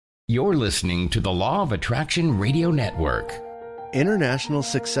You're listening to the Law of Attraction Radio Network. International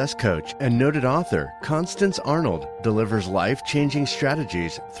success coach and noted author Constance Arnold delivers life-changing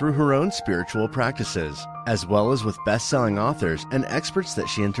strategies through her own spiritual practices, as well as with best-selling authors and experts that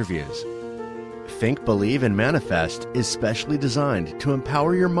she interviews. Think, Believe, and Manifest is specially designed to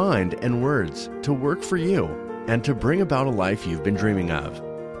empower your mind and words to work for you and to bring about a life you've been dreaming of.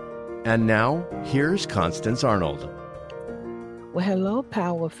 And now, here's Constance Arnold. Well, hello,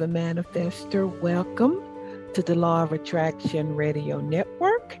 powerful manifester. Welcome to the Law of Attraction Radio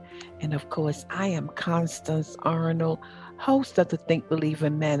Network. And of course, I am Constance Arnold, host of the Think, Believe,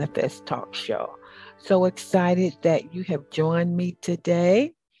 and Manifest talk show. So excited that you have joined me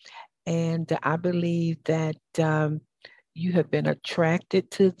today. And I believe that you have been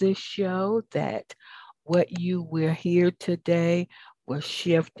attracted to this show, that what you will hear today will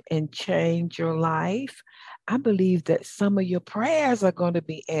shift and change your life. I believe that some of your prayers are going to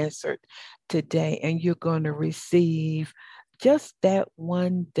be answered today, and you're going to receive just that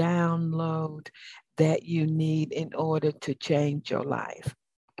one download that you need in order to change your life.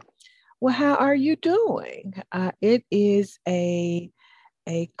 Well, how are you doing? It is a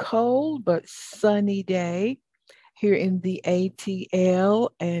cold but sunny day here in the ATL,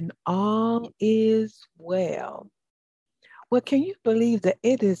 and all is well. Well, can you believe that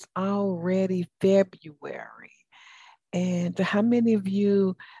it is already February? And how many of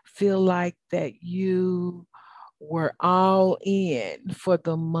you feel like that you were all in for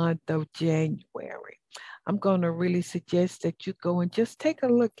the month of January? I'm going to really suggest that you go and just take a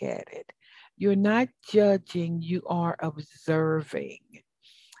look at it. You're not judging, you are observing.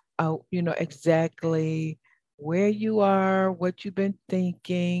 Exactly where you are, what you've been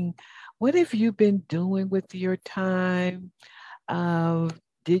thinking. What have you been doing with your time?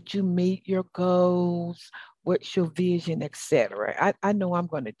 Did you meet your goals? What's your vision, etc.? I know I'm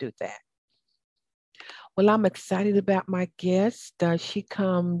going to do that. Well, I'm excited about my guest. She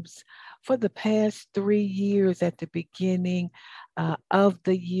comes for the past 3 years at the beginning of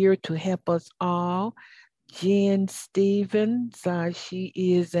the year to help us all. Jen Stevens, she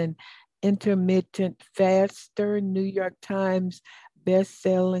is an intermittent faster, New York Times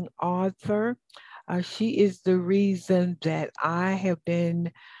best-selling author. She is the reason that I have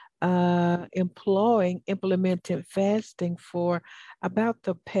been implementing fasting for about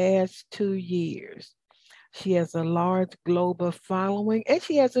the past 2 years. She has a large global following, and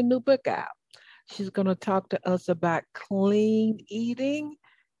she has a new book out. She's going to talk to us about clean eating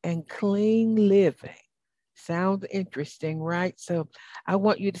and clean living. Sounds interesting, right? So I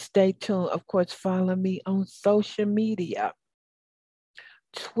want you to stay tuned. Of course, follow me on social media.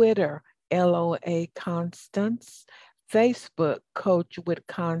 Twitter, LOA Constance. Facebook, Coach with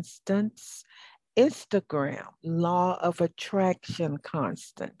Constance. Instagram, Law of Attraction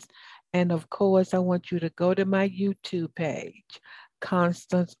Constance. And of course, I want you to go to my YouTube page,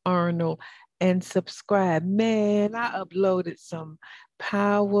 Constance Arnold, and subscribe. Man, I uploaded some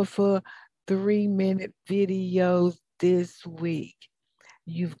powerful 3-minute videos this week.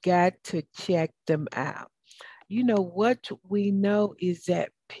 You've got to check them out. You know, what we know is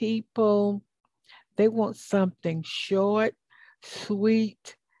that people, they want something short,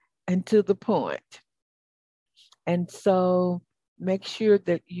 sweet, and to the point. And so make sure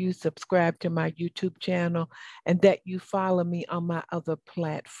that you subscribe to my YouTube channel and that you follow me on my other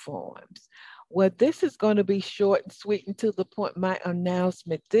platforms. Well, this is going to be short and sweet and to the point, my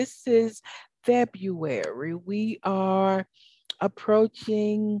announcement. This is February. We are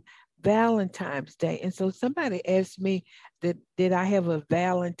approaching Valentine's Day. And so somebody asked me, did I have a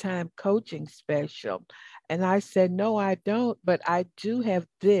Valentine coaching special? And I said, no, I don't, but I do have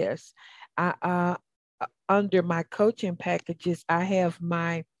this. Under my coaching packages, I have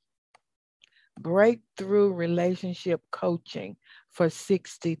my breakthrough relationship coaching for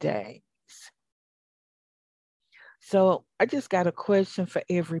 60 days. So I just got a question for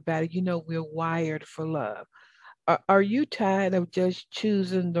everybody. You know, we're wired for love. Are you tired of just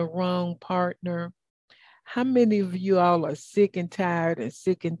choosing the wrong partner? How many of you all are sick and tired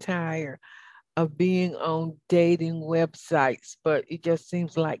of being on dating websites, but it just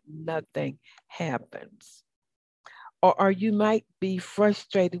seems like nothing happens? Or you might be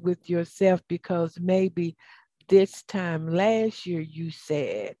frustrated with yourself because maybe this time last year you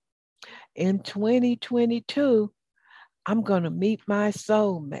said, in 2022, I'm going to meet my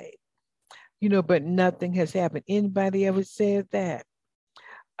soulmate. You know, but nothing has happened. Anybody ever said that?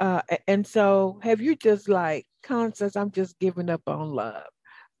 And so have you just like, Constance, I'm just giving up on love.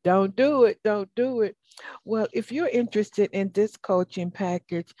 Don't do it. Don't do it. Well, if you're interested in this coaching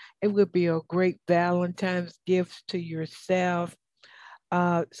package, it would be a great Valentine's gift to yourself.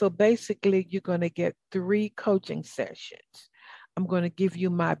 So basically, you're going to get 3 coaching sessions. I'm going to give you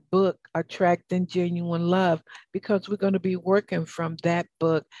my book, Attracting Genuine Love, because we're going to be working from that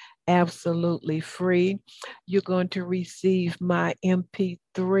book absolutely free. You're going to receive my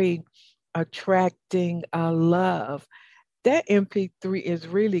MP3, Attracting Love. That MP3 is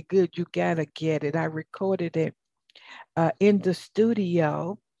really good. You got to get it. I recorded it in the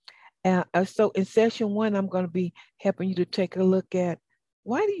studio. So in session 1, I'm going to be helping you to take a look at,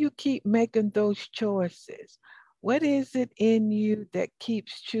 why do you keep making those choices? What is it in you that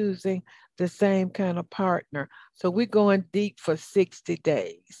keeps choosing the same kind of partner? So we're going deep for 60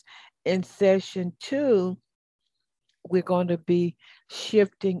 days. In session 2, we're going to be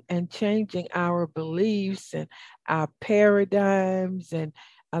shifting and changing our beliefs and our paradigms and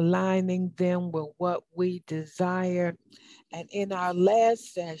aligning them with what we desire. And in our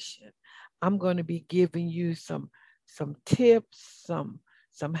last session, I'm going to be giving you some tips, some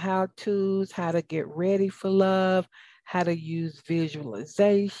how-tos, how to get ready for love, how to use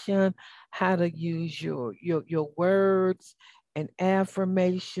visualization, how to use your words and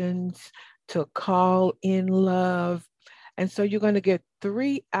affirmations to call in love. And so you're going to get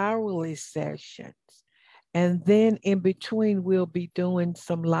 3 hourly sessions. And then in between, we'll be doing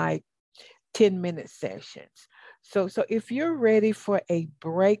some like 10-minute sessions. So if you're ready for a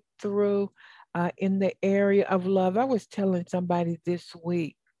breakthrough in the area of love, I was telling somebody this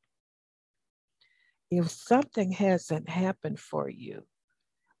week, if something hasn't happened for you,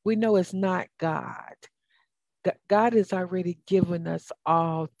 we know it's not God. God has already given us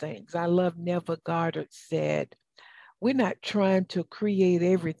all things. I love Neville Goddard said, we're not trying to create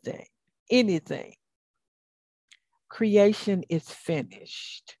anything. Creation is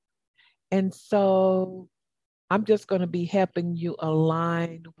finished. And so I'm just going to be helping you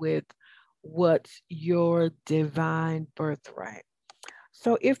align with what's your divine birthright.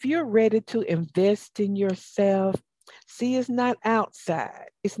 So if you're ready to invest in yourself, see, it's not outside.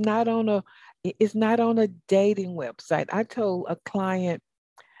 It's not on a dating website. I told a client,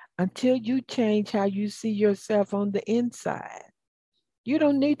 until you change how you see yourself on the inside, you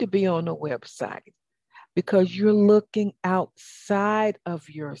don't need to be on a website, because you're looking outside of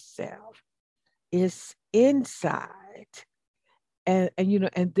yourself. It's inside. And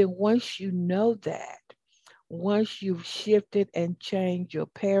then once you know that, once you've shifted and changed your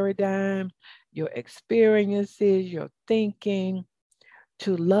paradigm, your experiences, your thinking,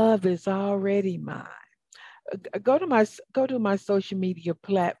 to love is already mine. Go to my social media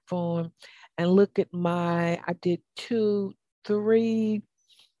platform and look at I did 3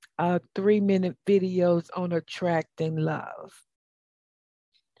 3-minute videos on attracting love.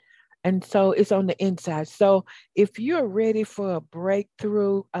 And so it's on the inside. So if you're ready for a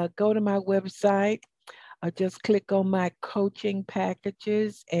breakthrough, go to my website. Just click on my coaching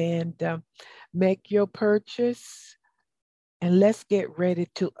packages and make your purchase. And let's get ready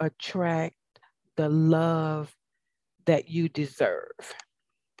to attract the love that you deserve.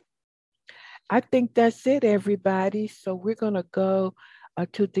 I think that's it, everybody. So we're going to go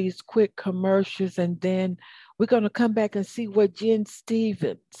to these quick commercials, and then we're going to come back and see what Jen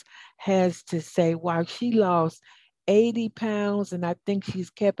Stevens has to say. While she lost 80 pounds, and I think she's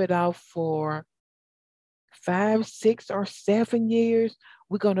kept it off for 5, 6, or 7 years,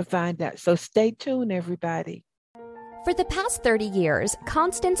 we're going to find out. So stay tuned, everybody. For the past 30 years,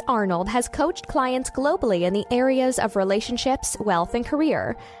 Constance Arnold has coached clients globally in the areas of relationships, wealth, and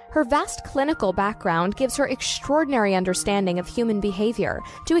career. Her vast clinical background gives her extraordinary understanding of human behavior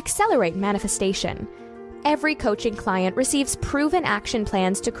to accelerate manifestation. Every coaching client receives proven action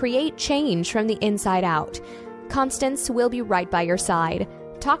plans to create change from the inside out. Constance will be right by your side.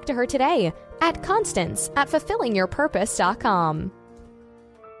 Talk to her today at Constance@fulfillingyourpurpose.com.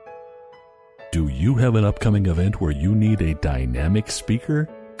 Do you have an upcoming event where you need a dynamic speaker?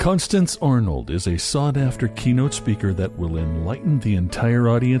 Constance Arnold is a sought-after keynote speaker that will enlighten the entire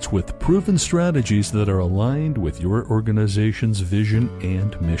audience with proven strategies that are aligned with your organization's vision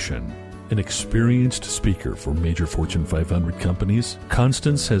and mission. An experienced speaker for major Fortune 500 companies,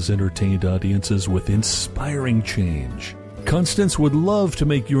 Constance has entertained audiences with inspiring change. Constance would love to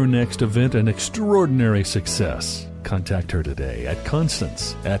make your next event an extraordinary success. Contact her today at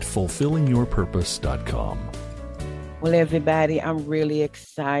Constance@fulfillingyourpurpose.com. Well, everybody, I'm really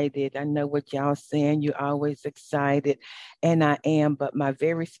excited. I know what y'all saying. You're always excited, and I am. But my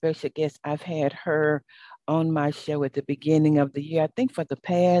very special guest, I've had her on my show at the beginning of the year. I think for the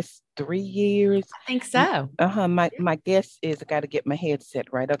past 3 years. I think so. My guest is, I got to get my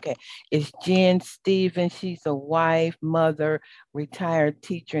headset right. Okay. It's Jen Stevens. She's a wife, mother, retired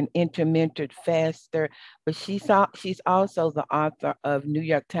teacher, and intermittent faster. But she's also the author of New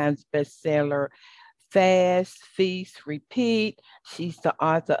York Times bestseller Fast, Feast, Repeat. She's the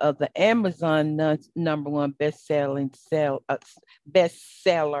author of the Amazon #1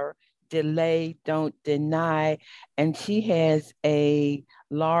 bestseller, Delay, Don't Deny. And she has a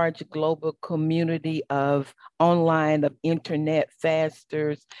large global community of online, of internet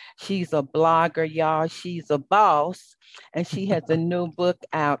fasters. She's a blogger, y'all. She's a boss. And she has a new book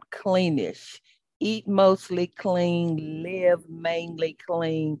out, Cleanish. Eat mostly clean, live mainly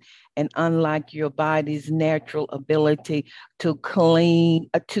clean, and unlike your body's natural ability to clean,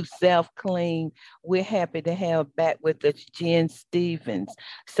 to self-clean. We're happy to have back with us Jen Stevens.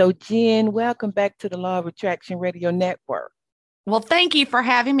 So Jen, welcome back to the Law of Attraction Radio Network. Well, thank you for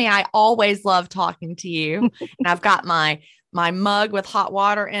having me. I always love talking to you. And I've got my mug with hot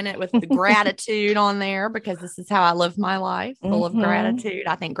water in it with the gratitude on there, because this is how I live my life, full of gratitude.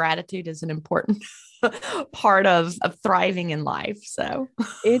 I think gratitude is an important part of thriving in life. So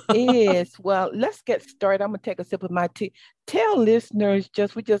it is. Well, let's get started. I'm going to take a sip of my tea. Tell listeners,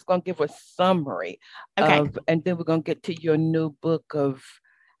 we're just going to give a summary of, and then we're going to get to your new book of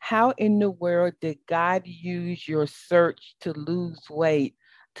how in the world did God use your search to lose weight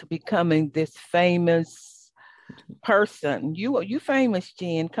to becoming this famous person. You famous,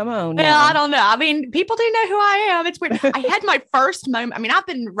 Jen. Come on now. Well, I don't know. I mean, people do know who I am. It's weird. I had my first moment. I mean, I've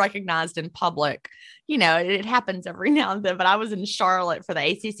been recognized in public. You know, it happens every now and then, but I was in Charlotte for the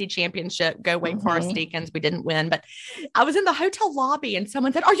ACC championship. Go Wake Forest Deacons. We didn't win, but I was in the hotel lobby and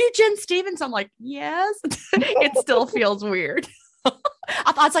someone said, "Are you Jen Stevens?" I'm like, "Yes." It still feels weird.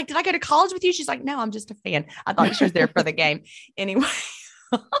 I was like, "Did I go to college with you?" She's like, "No, I'm just a fan." I thought she was there for the game. Anyway.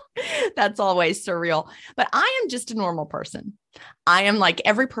 That's always surreal, but I am just a normal person. I am like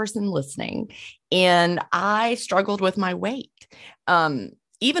every person listening, and I struggled with my weight.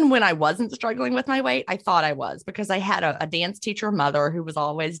 Even when I wasn't struggling with my weight, I thought I was, because I had a dance teacher mother who was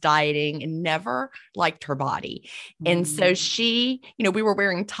always dieting and never liked her body. And so she, you know, we were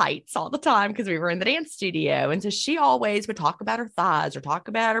wearing tights all the time because we were in the dance studio. And so she always would talk about her thighs or talk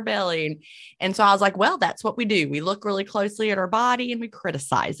about her belly. And so I was like, well, that's what we do. We look really closely at our body and we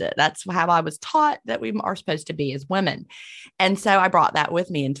criticize it. That's how I was taught that we are supposed to be as women. And so I brought that with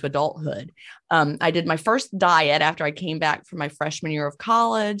me into adulthood. I did my first diet after I came back from my freshman year of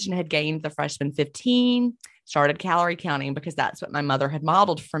college and had gained the freshman 15, started calorie counting because that's what my mother had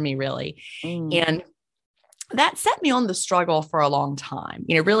modeled for me, really. And that set me on the struggle for a long time,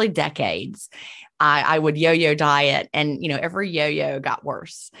 you know, really decades. I would yo-yo diet, and, you know, every yo-yo got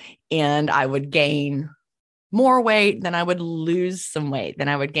worse, and I would gain more weight, then I would lose some weight, then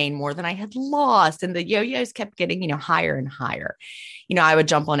I would gain more than I had lost. And the yo-yos kept getting, you know, higher and higher. You know, I would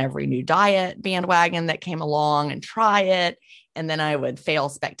jump on every new diet bandwagon that came along and try it. And then I would fail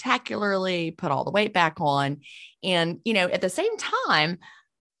spectacularly, put all the weight back on. And, you know, at the same time,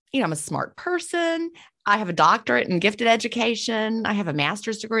 you know, I'm a smart person. I have a doctorate in gifted education. I have a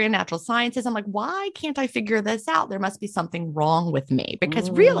master's degree in natural sciences. I'm like, why can't I figure this out? There must be something wrong with me, because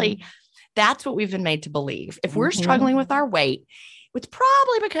really, that's what we've been made to believe. If we're struggling with our weight, it's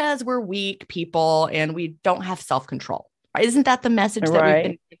probably because we're weak people and we don't have self-control. Isn't that the message that we've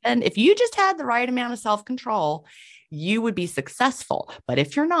been given? If you just had the right amount of self-control, you would be successful. But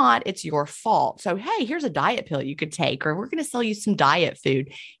if you're not, it's your fault. So, hey, here's a diet pill you could take, or we're going to sell you some diet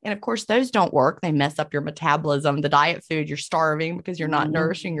food. And of course, those don't work. They mess up your metabolism. The diet food, you're starving because you're not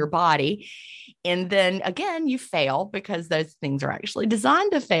nourishing your body. And then again, you fail because those things are actually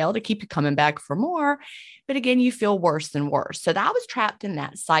designed to fail, to keep you coming back for more. But again, you feel worse and worse. So I was trapped in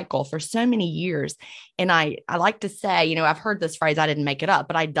that cycle for so many years. And I like to say, you know, I've heard this phrase, I didn't make it up,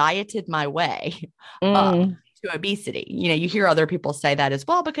 but I dieted my way up to obesity. You know, you hear other people say that as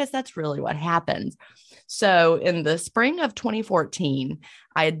well, because that's really what happens. So in the spring of 2014,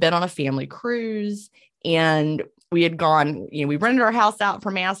 I had been on a family cruise, and we had gone, you know, we rented our house out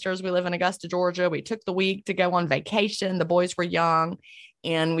for masters. We live in Augusta, Georgia. We took the week to go on vacation. The boys were young,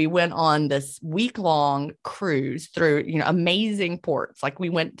 and we went on this week-long cruise through, you know, amazing ports. Like we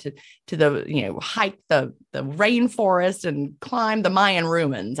went to the, you know, hiked the rainforest and climbed the Mayan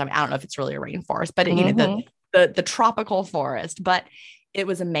ruins. I mean, I don't know if it's really a rainforest, but you know, the tropical forest, but it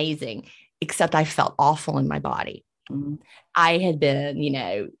was amazing, except I felt awful in my body. I had been, you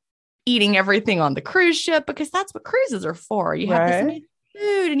know, eating everything on the cruise ship, because that's what cruises are for. You have this amazing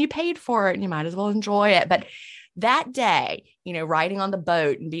food and you paid for it and you might as well enjoy it. But that day, riding on the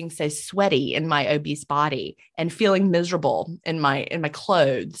boat and being so sweaty in my obese body and feeling miserable in my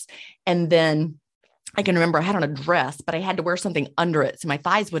clothes. And then I can remember I had on a dress, but I had to wear something under it so my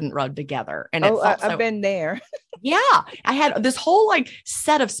thighs wouldn't rub together. And I've been there. Yeah. I had this whole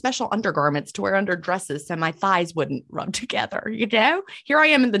set of special undergarments to wear under dresses so my thighs wouldn't rub together. Here I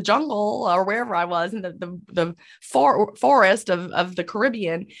am in the jungle or wherever I was in the forest of the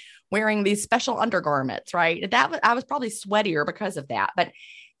Caribbean wearing these special undergarments, right? I was probably sweatier because of that. But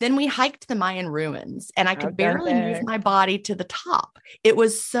then we hiked the Mayan ruins and I could barely move my body to the top. It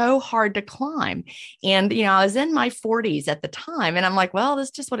was so hard to climb. And, I was in my 40s at the time and I'm like, well, this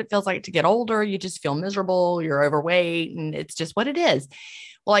is just what it feels like to get older. You just feel miserable. You're overweight and it's just what it is.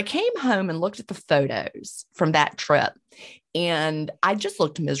 Well, I came home and looked at the photos from that trip and I just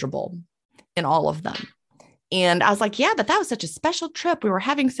looked miserable in all of them. And I was like, yeah, but that was such a special trip. We were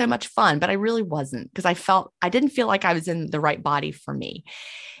having so much fun, but I really wasn't because I didn't feel like I was in the right body for me.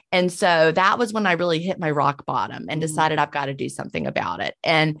 And so that was when I really hit my rock bottom and decided I've got to do something about it.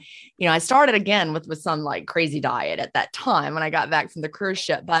 And, I started again with some crazy diet at that time when I got back from the cruise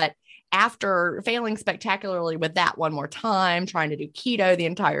ship. But after failing spectacularly with that one more time, trying to do keto the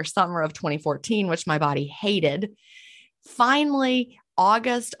entire summer of 2014, which my body hated, finally,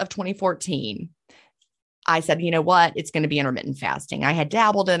 August of 2014, I said, you know what, it's going to be intermittent fasting. I had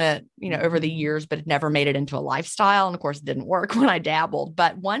dabbled in it, over the years, but it never made it into a lifestyle. And of course it didn't work when I dabbled.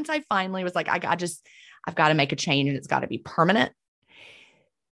 But once I finally was like, I've got to make a change and it's got to be permanent.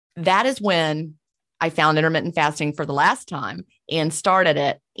 That is when I found intermittent fasting for the last time and started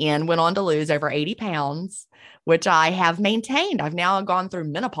it and went on to lose over 80 pounds, which I have maintained. I've now gone through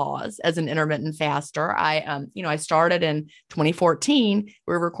menopause as an intermittent faster. I started in 2014.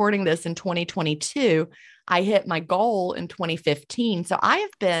 We're recording this in 2022. I hit my goal in 2015. So I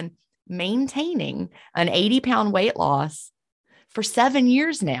have been maintaining an 80-pound weight loss for 7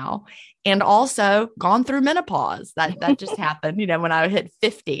 years now, and also gone through menopause. That just happened, when I hit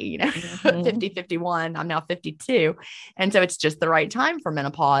 50, 50, 51, I'm now 52. And so it's just the right time for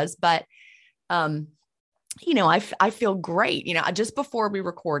menopause. But, I feel great. Just before we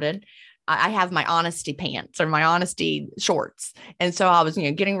recorded, I have my honesty pants or my honesty shorts. And so I was,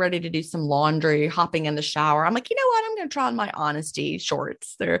 getting ready to do some laundry, hopping in the shower. I'm like, you know what? I'm going to try on my honesty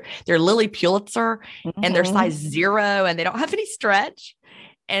shorts. They're Lily Pulitzer and they're size 0 and they don't have any stretch.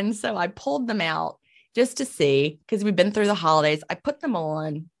 And so I pulled them out just to see, because we've been through the holidays. I put them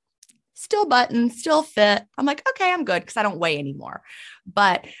on, still buttoned, still fit. I'm like, okay, I'm good because I don't weigh anymore.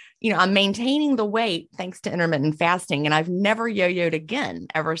 But I'm maintaining the weight thanks to intermittent fasting. And I've never yo-yoed again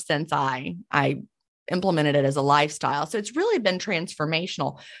ever since I implemented it as a lifestyle. So it's really been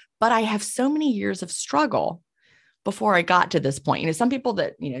transformational, but I have so many years of struggle before I got to this point. Some people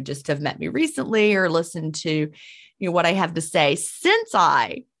that, just have met me recently or listened to, what I have to say since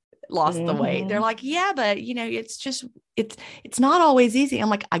I lost the weight. They're like, yeah, but it's not always easy. I'm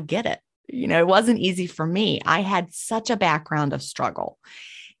like, I get it. It wasn't easy for me. I had such a background of struggle.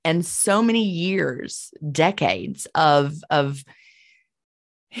 And so many years, decades of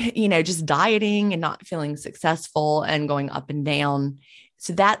just dieting and not feeling successful and going up and down.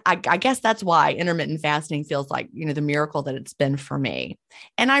 So that, I guess that's why intermittent fasting feels like, the miracle that it's been for me.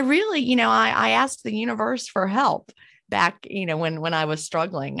 And I really, I asked the universe for help back, when I was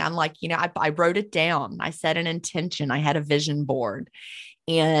struggling. I'm like, I wrote it down. I set an intention. I had a vision board,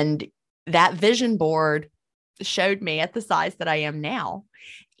 and that vision board showed me at the size that I am now.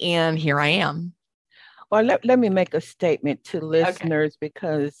 And here I am. Well, let me make a statement to listeners,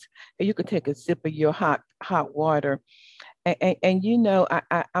 because you can take a sip of your hot water. And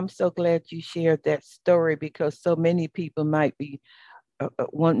I'm so glad you shared that story, because so many people might be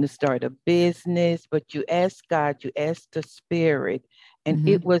wanting to start a business, but you asked God, you asked the Spirit, and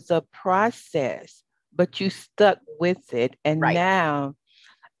it was a process, but you stuck with it. And now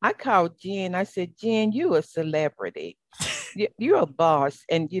I called Jen. I said, Jen, you a celebrity. You're a boss.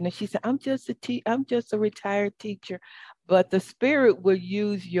 And, she said, I'm just a retired teacher, but the Spirit will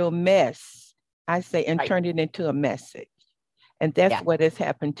use your mess, I say, and turn it into a message. And that's what has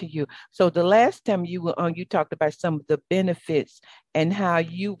happened to you. So the last time you were on, you talked about some of the benefits and how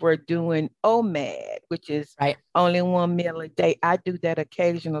you were doing OMAD, which is only 1 meal a day. I do that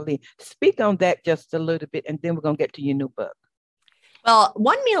occasionally. Speak on that just a little bit, and then we're going to get to your new book. Well,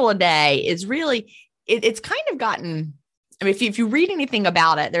 1 meal a day is really, it's kind of gotten, I mean, if you read anything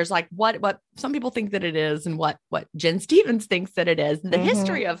about it, there's like what some people think that it is and what Jen Stevens thinks that it is. And the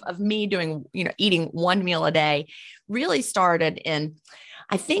history of me doing, eating 1 meal a day really started in,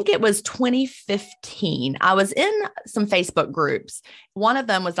 I think it was 2015. I was in some Facebook groups. One of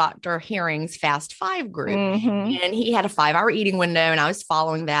them was Dr. Herring's Fast Five group. Mm-hmm. And he had a 5-hour eating window, and I was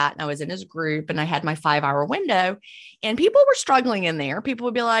following that. And I was in his group, and I had my 5-hour window. And people were struggling in there. People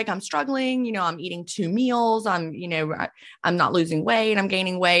would be like, I'm struggling. I'm eating 2 meals. I'm not losing weight. I'm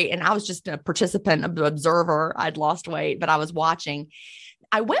gaining weight. And I was just a participant, an observer. I'd lost weight, but I was watching.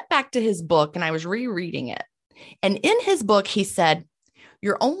 I went back to his book and I was rereading it. And in his book, he said,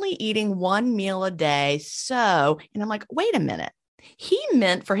 you're only eating 1 meal a day. So, and I'm like, wait a minute. He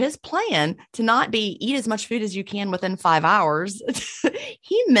meant for his plan to not be eat as much food as you can within 5 hours.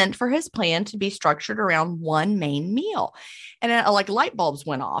 He meant for his plan to be structured around one main meal. And like light bulbs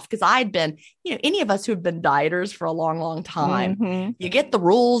went off because I'd been, any of us who've been dieters for a long, long time, you get the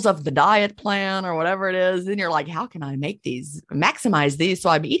rules of the diet plan or whatever it is. And you're like, how can I maximize these?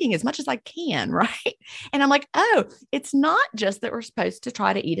 So I'm eating as much as I can. Right. And I'm like, oh, it's not just that we're supposed to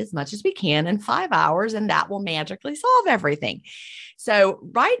try to eat as much as we can in 5 hours and that will magically solve everything. So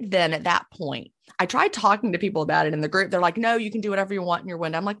right then at that point, I tried talking to people about it in the group. They're like, no, you can do whatever you want in your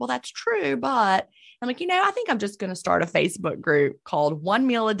window. I'm like, well, that's true. But I'm like, I think I'm just going to start a Facebook group called 1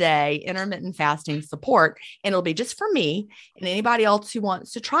 Meal a Day Intermittent Fasting Support. And it'll be just for me and anybody else who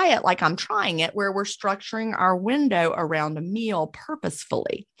wants to try it like I'm trying it, where we're structuring our window around a meal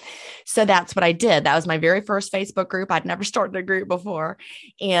purposefully. So that's what I did. That was my very first Facebook group. I'd never started a group before.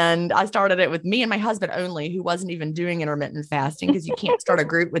 And I started it with me and my husband only, who wasn't even doing intermittent fasting, because you can't start a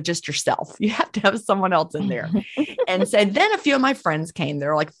group with just yourself. You have to have someone else in there. And so then a few of my friends came. There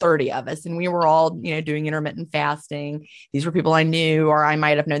were like 30 of us, and we were all, doing intermittent fasting. These were people I knew, or I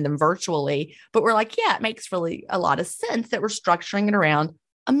might have known them virtually, but we're like, yeah, it makes really a lot of sense that we're structuring it around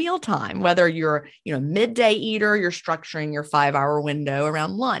a mealtime. Whether you're, midday eater, you're structuring your 5-hour window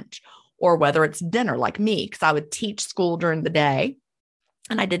around lunch, or whether it's dinner like me, because I would teach school during the day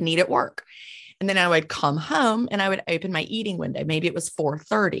and I didn't eat at work. And then I would come home and I would open my eating window. Maybe it was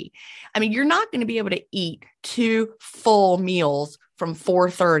 4:30. I mean, you're not going to be able to eat 2 full meals from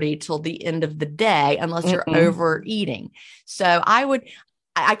 4:30 till the end of the day unless you're overeating. So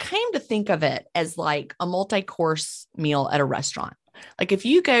I came to think of it as like a multi-course meal at a restaurant. Like if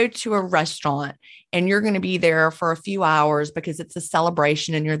you go to a restaurant and you're going to be there for a few hours because it's a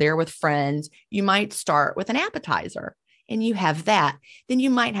celebration and you're there with friends, you might start with an appetizer. And you have that. Then you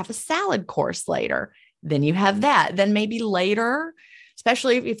might have a salad course later. Then you have that. Then maybe later,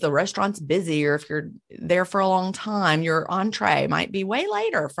 especially if the restaurant's busy or if you're there for a long time, your entree might be way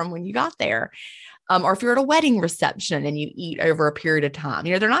later from when you got there. Or if you're at a wedding reception and you eat over a period of time,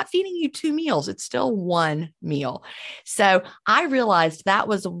 they're not feeding you 2 meals. It's still 1 meal. So I realized that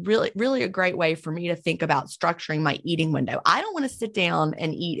was a really, really a great way for me to think about structuring my eating window. I don't want to sit down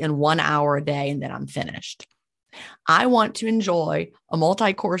and eat in 1 hour a day and then I'm finished. I want to enjoy a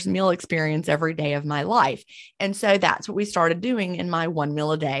multi-course meal experience every day of my life. And so that's what we started doing in my 1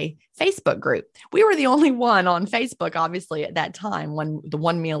 Meal a Day Facebook group. We were the only one on Facebook, obviously, at that time when the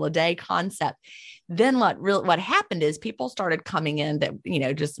 1 meal a day concept. Then what happened is people started coming in that,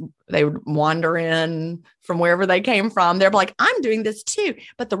 they would wander in from wherever they came from. They're like, I'm doing this too.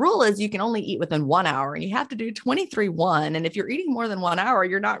 But the rule is you can only eat within 1 hour and you have to do 23-1. And if you're eating more than 1 hour,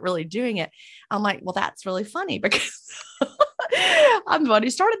 you're not really doing it. I'm like, well, that's really funny because I'm the one who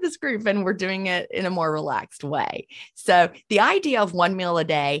started this group and we're doing it in a more relaxed way. So the idea of 1 meal a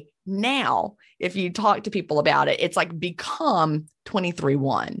day now, if you talk to people about it, it's like become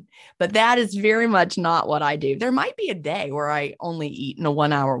 23-1, but that is very much not what I do. There might be a day where I only eat in a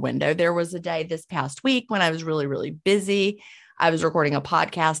 1 hour window. There was a day this past week when I was really, really busy. I was recording a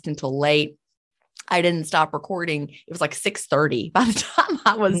podcast until late. I didn't stop recording. It was like 6:30 by the time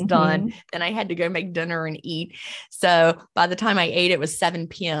I was done. Then I had to go make dinner and eat. So by the time I ate, it was 7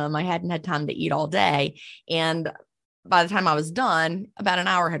 p.m. I hadn't had time to eat all day. And by the time I was done, about an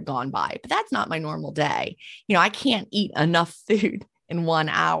hour had gone by, but that's not my normal day. I can't eat enough food in 1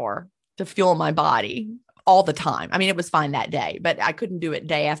 hour to fuel my body all the time. I mean, it was fine that day, but I couldn't do it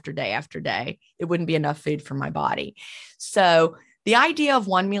day after day after day. It wouldn't be enough food for my body. So the idea of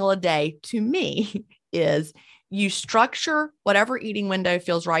 1 meal a day to me is you structure whatever eating window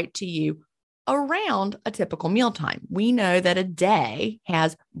feels right to you around a typical mealtime. We know that a day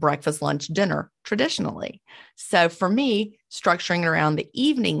has breakfast, lunch, dinner traditionally. So for me, structuring it around the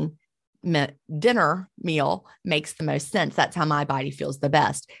evening dinner meal makes the most sense. That's how my body feels the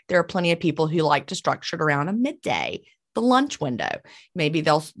best. There are plenty of people who like to structure it around a midday, the lunch window. Maybe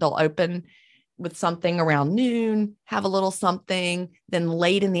they'll open with something around noon, have a little something, then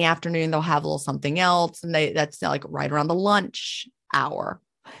late in the afternoon, they'll have a little something else. And that's like right around the lunch hour.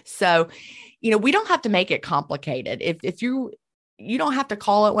 So, we don't have to make it complicated. If you you don't have to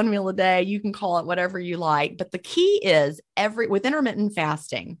call it one meal a day. You can call it whatever you like. But the key is with intermittent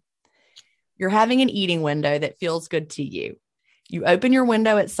fasting, you're having an eating window that feels good to you. You open your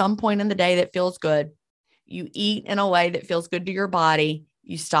window at some point in the day that feels good. You eat in a way that feels good to your body.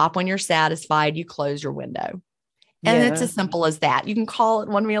 You stop when you're satisfied. You close your window. And it's as simple as that. You can call it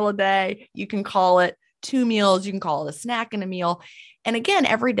one meal a day. You can call it 2 meals. You can call it a snack and a meal. And again,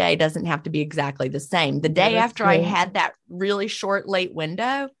 every day doesn't have to be exactly the same. The day after I had that really short, late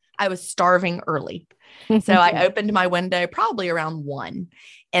window, I was starving early. So I opened my window probably around 1.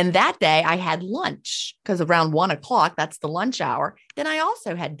 And that day I had lunch because around 1 o'clock, that's the lunch hour. Then I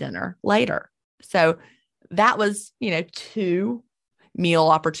also had dinner later. So that was, 2 meal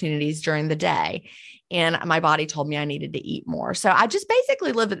opportunities during the day. And my body told me I needed to eat more. So I just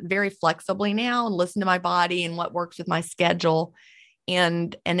basically live it very flexibly now and listen to my body and what works with my schedule.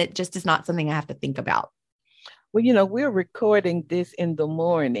 And it just is not something I have to think about. Well, we're recording this in the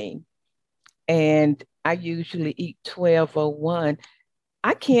morning and I usually eat 12:01.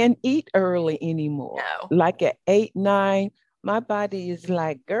 I can't eat early anymore. No. Like at 8, 9, my body is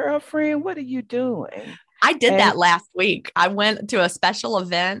like, girlfriend, what are you doing? I did that last week. I went to a special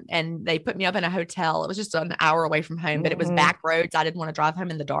event and they put me up in a hotel. It was just an hour away from home, but it was back roads. I didn't want to drive home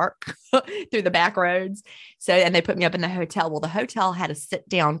in the dark through the back roads. And they put me up in the hotel. Well, the hotel had a sit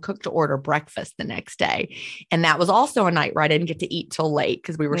down, cook to order breakfast the next day. And that was also a night where I didn't get to eat till late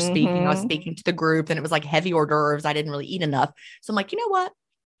because we were speaking. I was speaking to the group and it was like heavy hors d'oeuvres. I didn't really eat enough. So I'm like, you know what?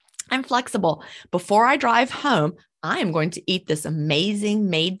 I'm flexible. Before I drive home, I am going to eat this amazing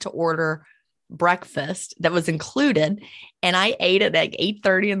made to order breakfast that was included. And I ate it at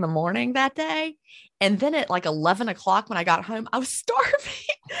 8:30 in the morning that day. And then at like 11 o'clock when I got home, I was starving.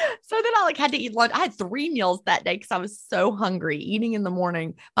 So then I had to eat lunch. I had 3 meals that day because I was so hungry. Eating in the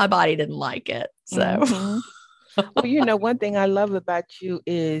morning, my body didn't like it. So, Well, one thing I love about you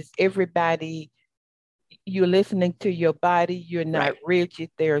is you're listening to your body. You're not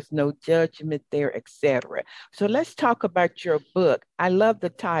rigid. There's no judgment there, etc. So let's talk about your book. I love the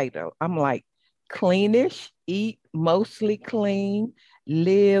title. I'm like, Cleanish, Eat Mostly Clean,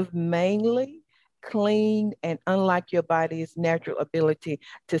 Live Mainly Clean, and Unlock Your Body's Natural Ability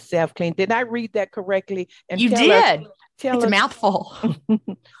to Self-Clean. Did I read that correctly? And you did. It's a mouthful.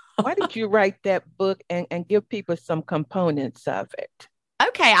 Why did you write that book and give people some components of it?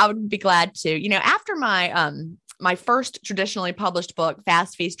 Okay, I would be glad to. After my first traditionally published book,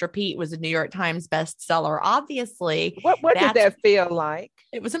 Fast, Feast, Repeat, was a New York Times bestseller. Obviously, what did that feel like?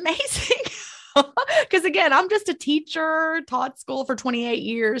 It was amazing. Because again, I'm just a teacher, taught school for 28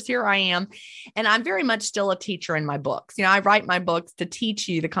 years. Here I am. And I'm very much still a teacher in my books. I write my books to teach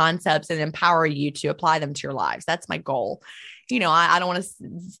you the concepts and empower you to apply them to your lives. That's my goal. I don't want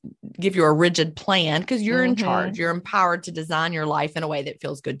to give you a rigid plan because you're in charge. You're empowered to design your life in a way that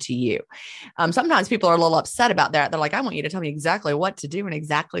feels good to you. Sometimes people are a little upset about that. They're like, I want you to tell me exactly what to do and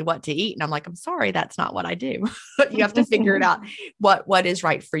exactly what to eat. And I'm like, I'm sorry, that's not what I do. You have to figure it out what is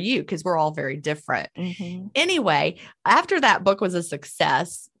right for you because we're all very different. Anyway, after that book was a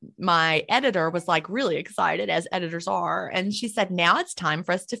success, my editor was like really excited, as editors are. And she said, now it's time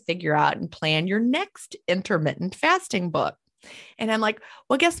for us to figure out and plan your next intermittent fasting book. And I'm like,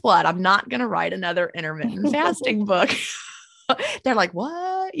 well, guess what? I'm not going to write another intermittent fasting book. They're like,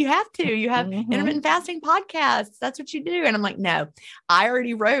 what? You have to. You have intermittent fasting podcasts. That's what you do. And I'm like, no, I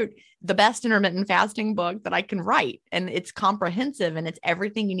already wrote the best intermittent fasting book that I can write. And it's comprehensive and it's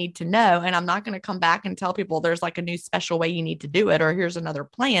everything you need to know. And I'm not going to come back and tell people there's like a new special way you need to do it, or here's another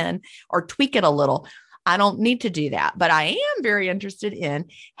plan, or tweak it a little. I don't need to do that, but I am very interested in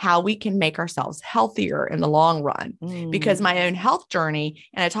how we can make ourselves healthier in the long run because my own health journey,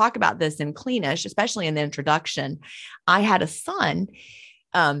 and I talk about this in Cleanish, especially in the introduction. I had a son,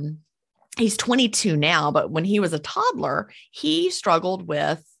 he's 22 now, but when he was a toddler, he struggled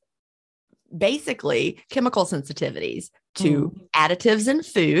with basically chemical sensitivities to additives in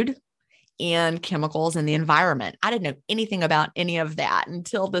food and chemicals in the environment. I didn't know anything about any of that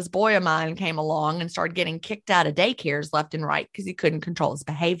until this boy of mine came along and started getting kicked out of daycares left and right because he couldn't control his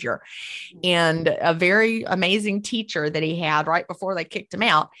behavior. And a very amazing teacher that he had right before they kicked him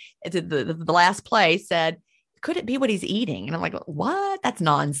out at the last play said, could it be what he's eating? And I'm like, what? That's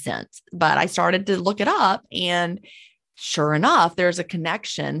nonsense. But I started to look it up, and sure enough, there's a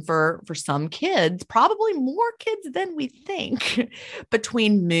connection for some kids, probably more kids than we think,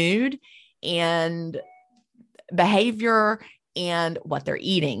 between mood and behavior and what they're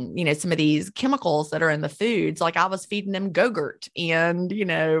eating. Some of these chemicals that are in the foods, like I was feeding them Go-Gurt and,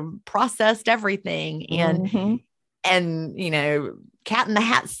 processed everything and Cat in the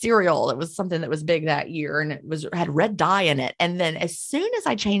Hat cereal. It was something that was big that year, and had red dye in it. And then as soon as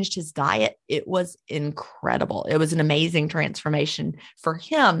I changed his diet, it was incredible. It was an amazing transformation for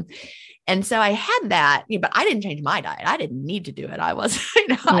him. And so I had that, but I didn't change my diet. I didn't need to do it. I was,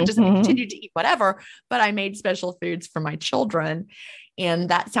 I just continued to eat whatever, but I made special foods for my children. And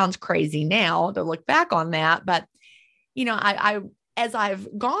that sounds crazy now to look back on that. But, I as I've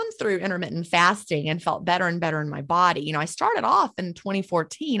gone through intermittent fasting and felt better and better in my body, I started off in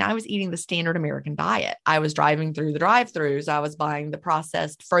 2014, I was eating the standard American diet. I was driving through the drive-throughs. I was buying the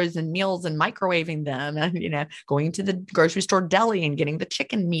processed frozen meals and microwaving them and, going to the grocery store deli and getting the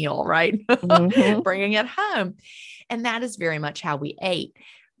chicken meal, right? Bringing it home. And that is very much how we ate.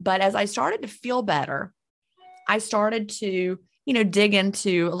 But as I started to feel better, I started to, dig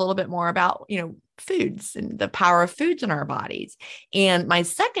into a little bit more about, foods and the power of foods in our bodies. And my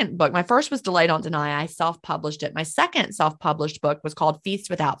second book, my first was Delay Don't Deny. I self-published it. My second self-published book was called Feast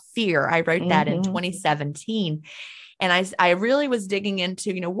Without Fear. I wrote that in 2017. And I really was digging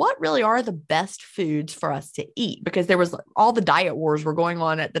into, what really are the best foods for us to eat? Because there was all the diet wars were going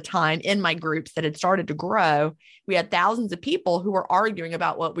on at the time in my groups that had started to grow. We had thousands of people who were arguing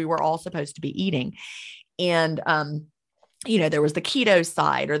about what we were all supposed to be eating. And, there was the keto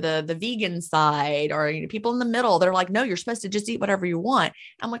side or the vegan side or people in the middle. They're like, no, you're supposed to just eat whatever you want.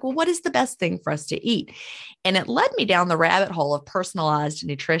 I'm like, well, what is the best thing for us to eat? And it led me down the rabbit hole of personalized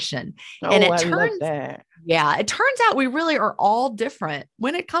nutrition. And it turns out we really are all different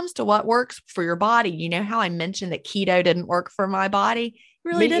when it comes to what works for your body. You know how I mentioned that keto didn't work for my body? It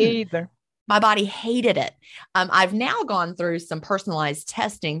really didn't. Either. My body hated it. I've now gone through some personalized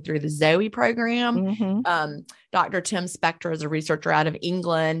testing through the Zoe program. Dr. Tim Spector is a researcher out of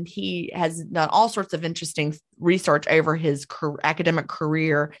England. He has done all sorts of interesting research over his academic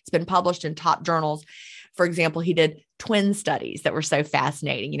career. It's been published in top journals. For example, he did twin studies that were so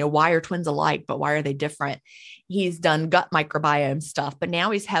fascinating. Why are twins alike, but why are they different? He's done gut microbiome stuff, but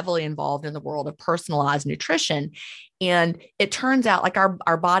now he's heavily involved in the world of personalized nutrition. And it turns out like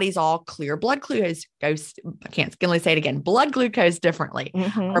our bodies all clear blood glucose goes, I can't skinly say it again, blood glucose differently.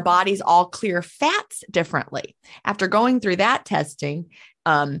 Our bodies all clear fats differently. After going through that testing,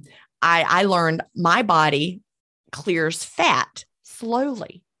 I learned my body clears fat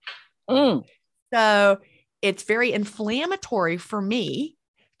slowly. So it's very inflammatory for me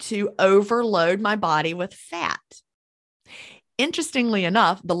to overload my body with fat. Interestingly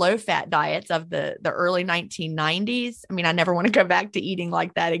enough, the low-fat diets of the early 1990s, I never want to go back to eating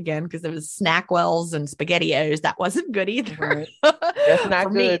like that again because it was Snackwells and SpaghettiOs. That wasn't good either. Right. That's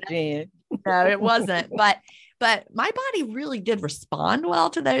not good, Jen. No, it wasn't. But my body really did respond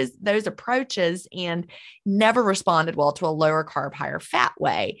well to those approaches and never responded well to a lower carb, higher fat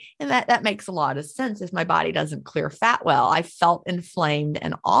way. And that makes a lot of sense if my body doesn't clear fat well. I felt inflamed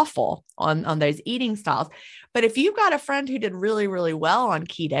and awful on those eating styles. But if you've got a friend who did really, really well on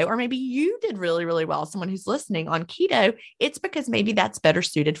keto, or maybe you did really, really well, someone who's listening on keto, it's because maybe that's better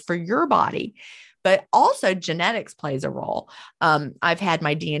suited for your body. But also genetics plays a role. I've had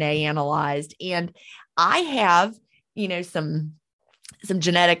my DNA analyzed and I have, some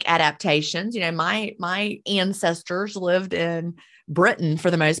genetic adaptations. My ancestors lived in Britain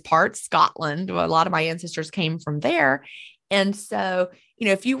for the most part, Scotland. A lot of my ancestors came from there. And so,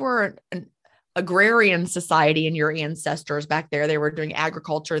 if you were an agrarian society and your ancestors back there, they were doing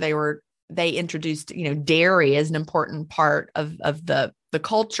agriculture. They introduced, dairy as an important part of the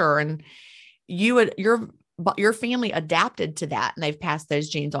culture. And your family adapted to that and they've passed those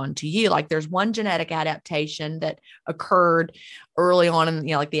genes on to you. Like there's one genetic adaptation that occurred early on in,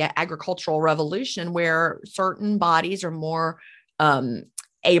 like the agricultural revolution where certain bodies are more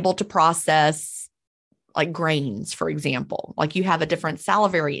able to process like grains, for example. Like you have a different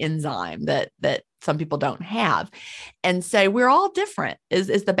salivary enzyme that some people don't have. And so we're all different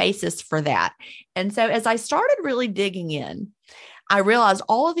is the basis for that. And so as I started really digging in, I realized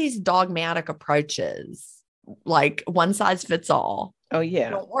all of these dogmatic approaches, like one size fits all,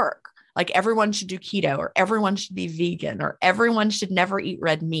 don't work. Like everyone should do keto, or everyone should be vegan, or everyone should never eat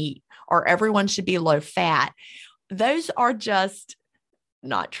red meat, or everyone should be low fat. Those are just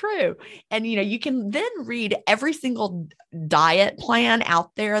not true. And, you can then read every single diet plan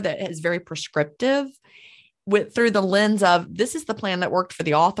out there that is very prescriptive through the lens of this is the plan that worked for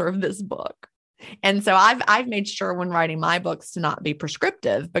the author of this book. And so I've made sure when writing my books to not be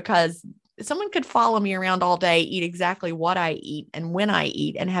prescriptive, because someone could follow me around all day, eat exactly what I eat and when I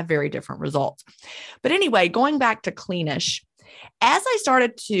eat and have very different results. But anyway, going back to Cleanish, as I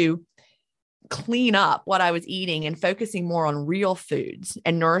started to clean up what I was eating and focusing more on real foods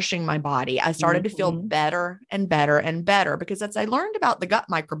and nourishing my body, I started to feel better and better and better, because as I learned about the gut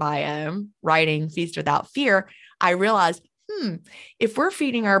microbiome, writing Feast Without Fear, I realized, if we're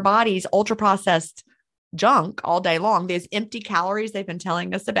feeding our bodies ultra processed junk all day long, these empty calories they've been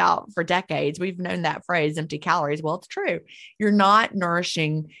telling us about for decades, we've known that phrase, empty calories. Well, it's true. You're not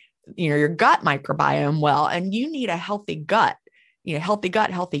nourishing, your gut microbiome well, and you need a healthy gut, healthy gut,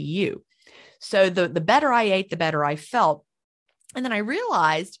 healthy you. So the better I ate, the better I felt. And then I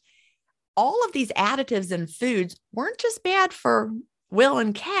realized all of these additives in foods weren't just bad for Will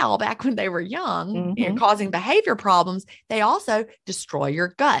and Cal back when they were young, causing behavior problems. They also destroy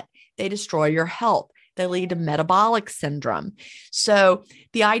your gut. They destroy your health. They lead to metabolic syndrome. So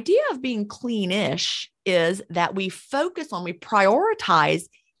the idea of being clean-ish is that we prioritize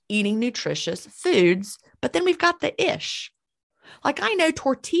eating nutritious foods, but then we've got the ish. Like, I know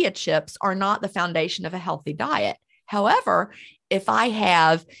tortilla chips are not the foundation of a healthy diet. However, if I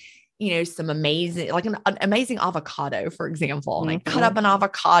have, some amazing, like an amazing avocado, for example, and I cut up an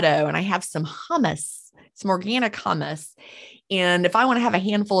avocado and I have some hummus, some organic hummus. And if I want to have a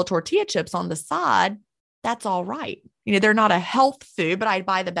handful of tortilla chips on the side, that's all right. They're not a health food, but I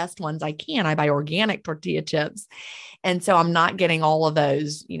buy the best ones I can. I buy organic tortilla chips. And so I'm not getting all of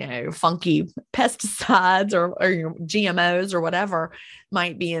those, funky pesticides or GMOs or whatever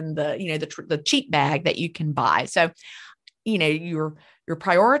might be in the cheap bag that you can buy. So, you're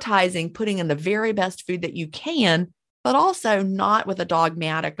prioritizing putting in the very best food that you can, but also not with a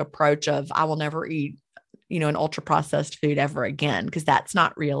dogmatic approach of, I will never eat an ultra processed food ever again, because that's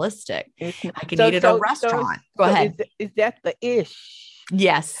not realistic. I can eat at a restaurant. Go ahead. Is that the ish?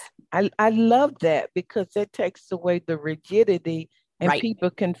 Yes. I love that, because it takes away the rigidity, and people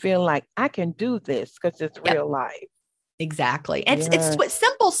can feel like, I can do this because it's real life. Exactly. It's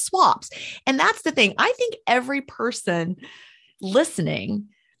simple swaps. And that's the thing. I think every person listening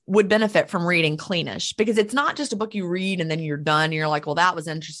would benefit from reading Cleanish, because it's not just a book you read and then you're done. And you're like, well, that was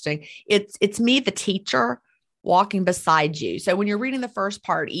interesting. It's me, the teacher, walking beside you. So when you're reading the first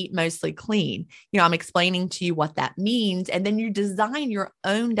part, Eat Mostly Clean, I'm explaining to you what that means. And then you design your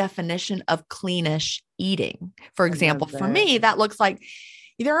own definition of cleanish eating. For example, for me, that looks like,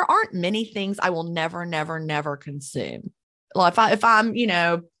 there aren't many things I will never, never, never consume. Well, if I'm,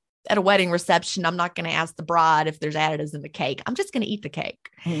 at a wedding reception, I'm not going to ask the bride if there's additives in the cake. I'm just going to eat the cake.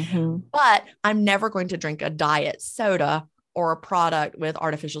 But I'm never going to drink a diet soda or a product with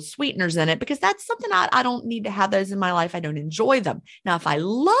artificial sweeteners in it, because that's something I don't need to have those in my life. I don't enjoy them. Now, if I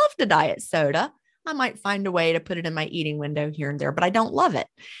loved a diet soda, I might find a way to put it in my eating window here and there, but I don't love it.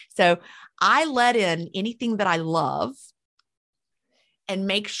 So I let in anything that I love and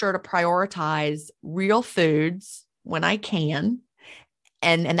make sure to prioritize real foods when I can.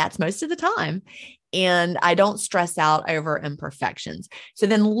 And that's most of the time. And I don't stress out over imperfections. So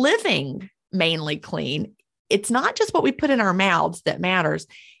then living mainly clean, it's not just what we put in our mouths that matters.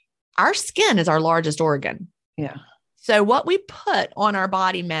 Our skin is our largest organ. Yeah. So what we put on our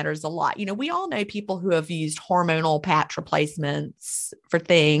body matters a lot. We all know people who have used hormonal patch replacements for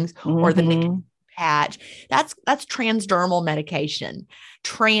things, or the nicotine patch. That's transdermal medication.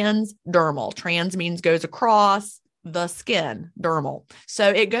 Transdermal. Trans means goes across the skin, dermal. So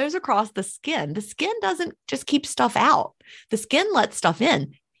it goes across the skin. The skin doesn't just keep stuff out. The skin lets stuff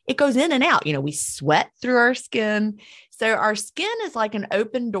in. It goes in and out. We sweat through our skin. So our skin is like an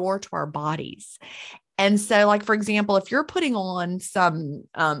open door to our bodies. And so, like, for example, if you're putting on some,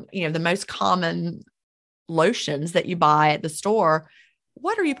 the most common lotions that you buy at the store,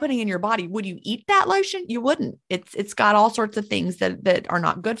 what are you putting in your body? Would you eat that lotion? You wouldn't. It's got all sorts of things that are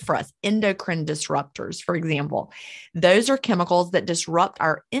not good for us. Endocrine disruptors, for example, those are chemicals that disrupt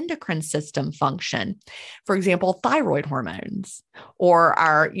our endocrine system function. For example, thyroid hormones, or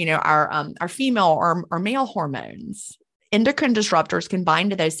our female or male hormones. Endocrine disruptors can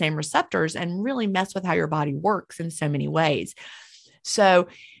bind to those same receptors and really mess with how your body works in so many ways. So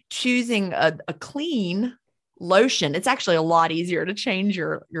choosing a clean lotion, it's actually a lot easier to change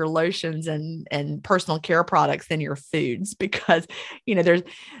your lotions and personal care products than your foods, because,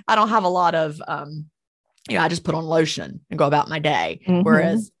 I don't have a lot of, I just put on lotion and go about my day.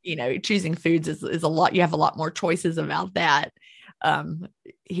 Whereas, choosing foods is a lot, you have a lot more choices about that.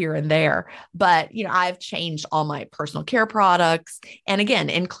 Here and there. But, I've changed all my personal care products. And again,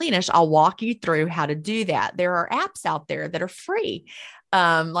 in Cleanish, I'll walk you through how to do that. There are apps out there that are free.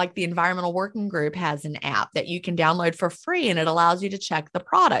 Like the Environmental Working Group has an app that you can download for free, and it allows you to check the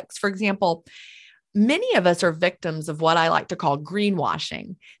products. For example, many of us are victims of what I like to call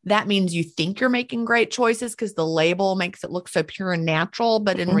greenwashing. That means you think you're making great choices because the label makes it look so pure and natural,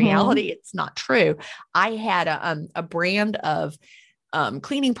 but in reality, it's not true. I had a brand of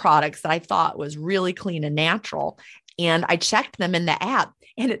cleaning products that I thought was really clean and natural. And I checked them in the app,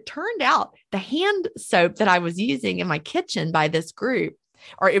 and it turned out the hand soap that I was using in my kitchen by this group,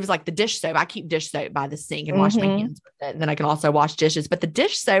 or it was like the dish soap. I keep dish soap by the sink and wash my hands with it. And then I can also wash dishes. But the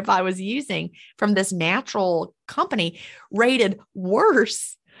dish soap I was using from this natural company rated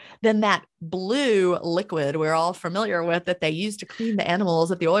worse than that blue liquid we're all familiar with that they use to clean the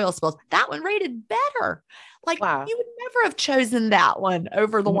animals at the oil spills. That one rated better. Like you would never have chosen that one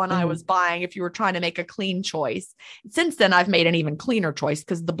over the one I was buying if you were trying to make a clean choice. Since then, I've made an even cleaner choice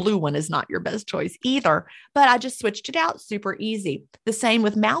because the blue one is not your best choice either. But I just switched it out super easy. The same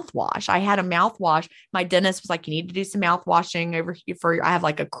with mouthwash. I had a mouthwash. My dentist was like, you need to do some mouthwashing over here I have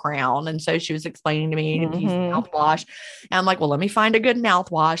like a crown. And so she was explaining to me to use mouthwash. And I'm like, well, let me find a good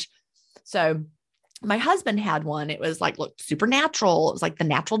mouthwash. So my husband had one. It was like, looked super natural. It was like the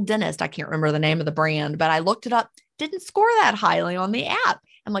Natural Dentist. I can't remember the name of the brand, but I looked it up, didn't score that highly on the app.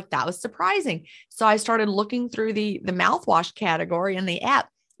 I'm like, that was surprising. So I started looking through the mouthwash category in the app.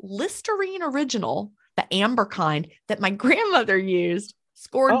 Listerine Original, the amber kind that my grandmother used,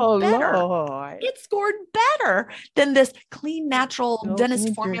 scored better. Lord. It scored better than this clean, natural,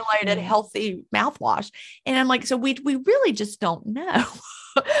 dentist formulated, healthy mouthwash. And I'm like, so we really just don't know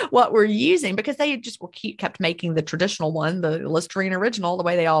what we're using because they just kept making the traditional one, the Listerine Original, the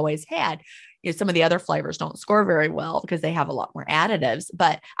way they always had. You know, some of the other flavors don't score very well because they have a lot more additives,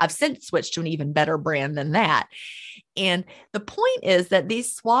 but I've since switched to an even better brand than that. And the point is that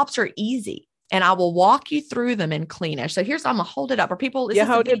these swaps are easy. And I will walk you through them in Cleanish. So I'm gonna hold it up. Are people?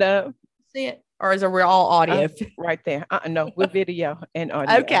 Hold it up. See it, or is it we're all audio? Right there. No, we're video and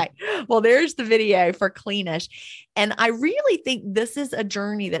audio. Okay. Well, there's the video for Cleanish, and I really think this is a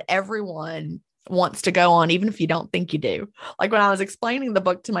journey that everyone wants to go on, even if you don't think you do. Like when I was explaining the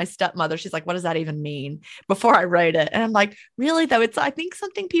book to my stepmother, she's like, what does that even mean? Before I wrote it. And I'm like, really though, I think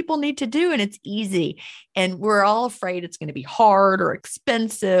something people need to do and it's easy. And we're all afraid it's going to be hard or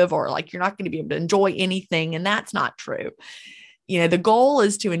expensive, or like, you're not going to be able to enjoy anything. And that's not true. You know, the goal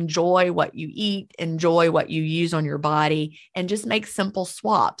is to enjoy what you eat, enjoy what you use on your body, and just make simple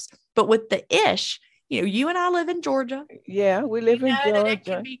swaps. But with the ish, you know, you and I live in Georgia. Yeah, we live in Georgia. It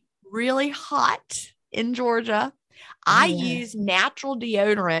can be really hot in Georgia. I use natural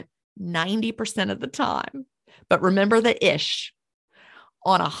deodorant 90% of the time. But remember the ish.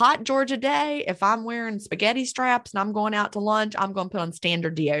 On a hot Georgia day, if I'm wearing spaghetti straps and I'm going out to lunch, I'm going to put on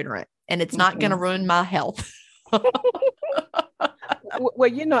standard deodorant, and it's not going to ruin my health. Well,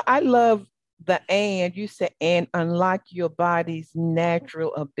 you know, I love you said, and unlike your body's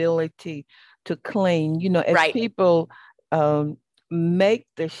natural ability to clean, you know, as people make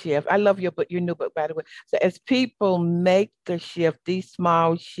the shift. I love your new book, by the way. So as people make the shift, these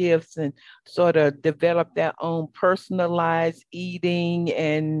small shifts, and sort of develop their own personalized eating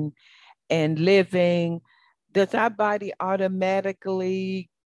and living, does our body automatically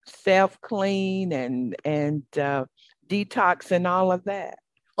self-clean and detox and all of that?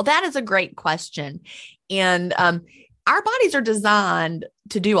 Well, that is a great question. And our bodies are designed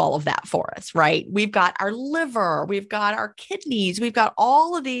to do all of that for us, right? We've got our liver, we've got our kidneys, we've got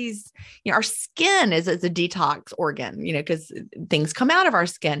all of these, you know, our skin is a detox organ, you know, because things come out of our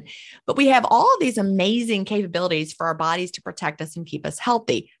skin, but we have all of these amazing capabilities for our bodies to protect us and keep us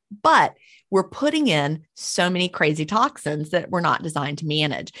healthy. But we're putting in so many crazy toxins that we're not designed to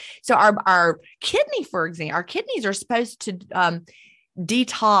manage. So our kidney, for example, our kidneys are supposed to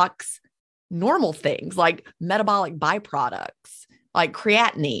detox normal things like metabolic byproducts, like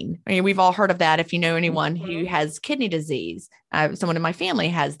creatinine. I mean, we've all heard of that. If you know anyone who has kidney disease, someone in my family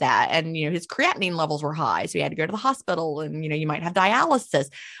has that, and, you know, his creatinine levels were high. So he had to go to the hospital, and, you know, you might have dialysis,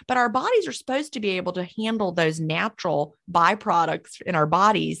 but our bodies are supposed to be able to handle those natural byproducts in our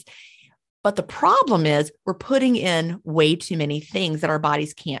bodies. But the problem is we're putting in way too many things that our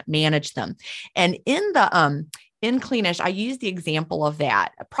bodies can't manage them. And in Cleanish, I use the example of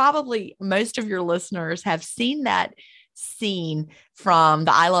that. Probably most of your listeners have seen that scene from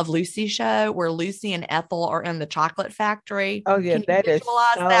the I Love Lucy show where Lucy and Ethel are in the chocolate factory. Oh yeah, that is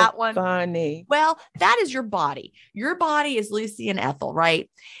so that one? Funny. Well, that is your body. Your body is Lucy and Ethel, right?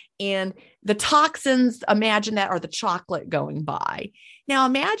 And the toxins, imagine that, are the chocolate going by. Now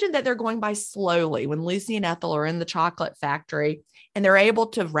imagine that they're going by slowly when Lucy and Ethel are in the chocolate factory, and they're able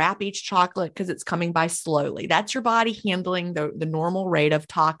to wrap each chocolate because it's coming by slowly. That's your body handling the normal rate of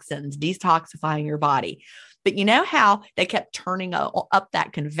toxins, detoxifying your body. But you know how they kept turning up up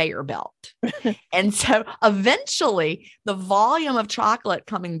that conveyor belt. And so eventually the volume of chocolate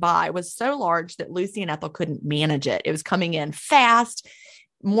coming by was so large that Lucy and Ethel couldn't manage it. It was coming in fast,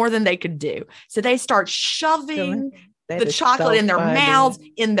 more than they could do. So they start shoving the chocolate in their mouths,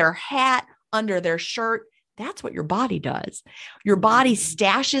 in their hat, under their shirt. That's what your body does. Your body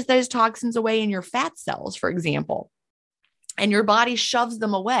stashes those toxins away in your fat cells, for example. And your body shoves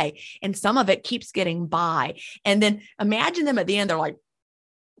them away, and some of it keeps getting by. And then imagine them at the end, they're like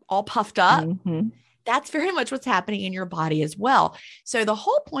all puffed up. Mm-hmm. That's very much what's happening in your body as well. So the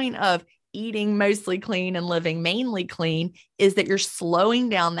whole point of eating mostly clean and living mainly clean is that you're slowing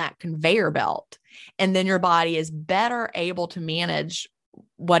down that conveyor belt, and then your body is better able to manage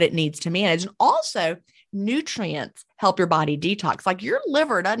what it needs to manage. And also nutrients help your body detox. Like your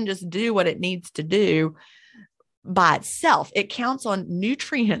liver doesn't just do what it needs to do by itself. It counts on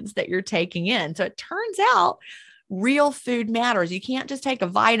nutrients that you're taking in. So it turns out real food matters. You can't just take a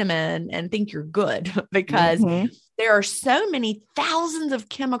vitamin and think you're good, because there are so many thousands of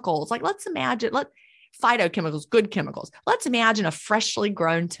chemicals. Like let's imagine, phytochemicals, good chemicals. Let's imagine a freshly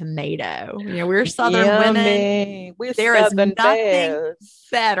grown tomato. We're Southern women. There is nothing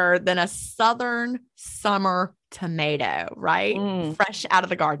better than a Southern summer tomato, right? Fresh out of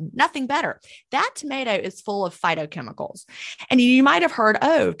the garden. Nothing better. That tomato is full of phytochemicals. And you might have heard,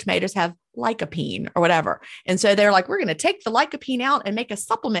 tomatoes have lycopene or whatever. And so they're like, we're going to take the lycopene out and make a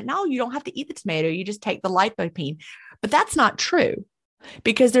supplement. No, you don't have to eat the tomato. You just take the lycopene. But that's not true,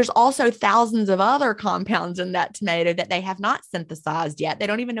 because there's also thousands of other compounds in that tomato that they have not synthesized yet. They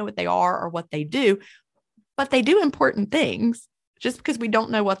don't even know what they are or what they do, but they do important things. Just because we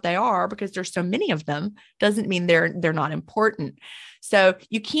don't know what they are, because there's so many of them, doesn't mean they're not important. So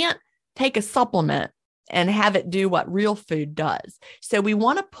you can't take a supplement and have it do what real food does. So we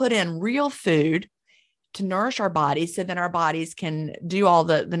want to put in real food to nourish our bodies, so then our bodies can do all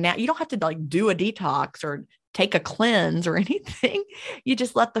the you don't have to like do a detox or take a cleanse or anything. You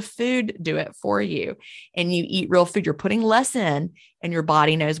just let the food do it for you, and you eat real food. You're putting less in, and your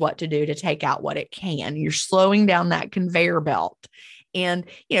body knows what to do to take out what it can. You're slowing down that conveyor belt. And,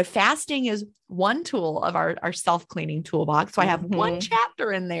 fasting is one tool of our self-cleaning toolbox. So I have one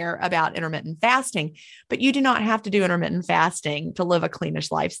chapter in there about intermittent fasting, but you do not have to do intermittent fasting to live a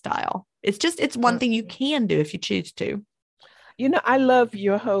cleanish lifestyle. It's one thing you can do if you choose to. I love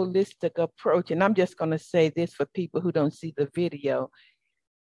your holistic approach. And I'm just going to say this for people who don't see the video.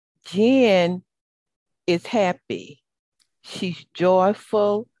 Jen is happy. She's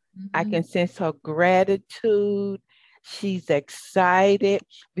joyful. I can sense her gratitude. She's excited.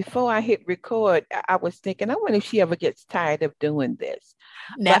 Before I hit record, I was thinking, I wonder if she ever gets tired of doing this.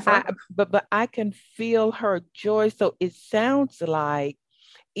 Never. But I can feel her joy. So it sounds like,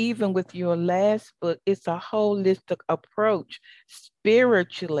 even with your last book, it's a holistic approach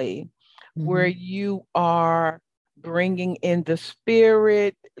spiritually, where you are bringing in the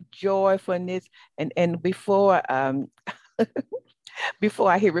spirit, joyfulness. And before I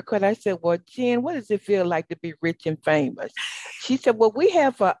hit record, I said, well, Jen, what does it feel like to be rich and famous? She said, well, we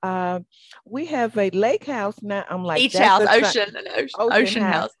have a lake house now. I'm like, beach house, ocean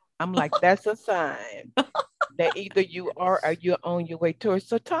house. I'm like, that's a sign that either you are or you're on your way towards.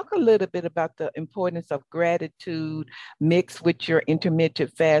 So talk a little bit about the importance of gratitude mixed with your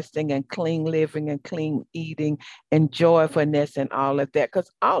intermittent fasting and clean living and clean eating and joyfulness and all of that,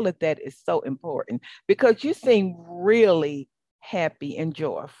 because all of that is so important, because you seem really happy and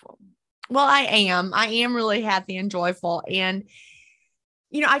joyful. Well, I am really happy and joyful. And,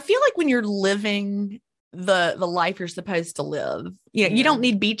 I feel like when you're living the life you're supposed to live, you don't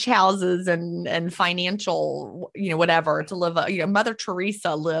need beach houses and financial, whatever to live. Mother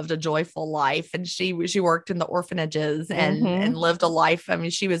Teresa lived a joyful life, and she worked in the orphanages and lived a life. I mean,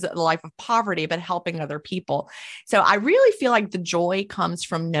 she was a life of poverty, but helping other people. So I really feel like the joy comes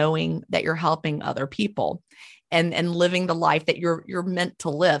from knowing that you're helping other people and living the life that you're meant to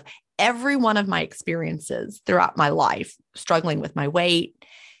live. Every one of my experiences throughout my life, struggling with my weight,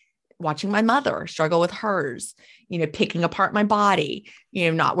 watching my mother struggle with hers, picking apart my body,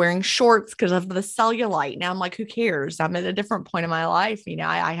 not wearing shorts because of the cellulite. Now I'm like, who cares? I'm at a different point in my life.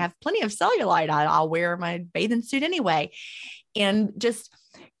 I have plenty of cellulite. I'll wear my bathing suit anyway. And just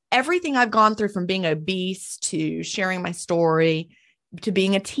everything I've gone through, from being obese to sharing my story to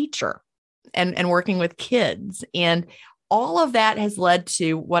being a teacher and working with kids. And all of that has led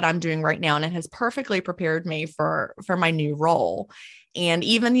to what I'm doing right now. And it has perfectly prepared me for my new role. And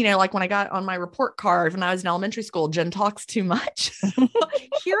even, like when I got on my report card when I was in elementary school, Jen talks too much.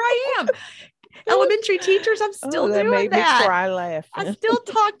 Here I am. Elementary teachers, I'm still doing that. Made that. Me cry laughing. I still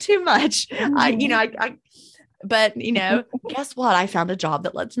talk too much. But, guess what? I found a job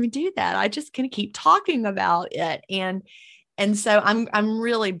that lets me do that. I just can keep talking about it. And so I'm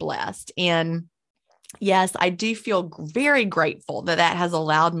really blessed. And yes, I do feel very grateful that has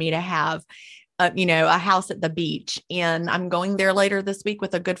allowed me to have a house at the beach. And I'm going there later this week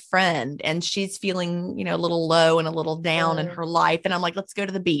with a good friend, and she's feeling, a little low and a little down in her life. And I'm like, let's go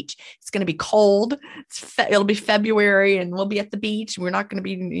to the beach. It's going to be cold. It'll be February and we'll be at the beach. We're not going to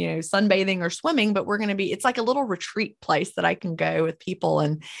be, sunbathing or swimming, but it's like a little retreat place that I can go with people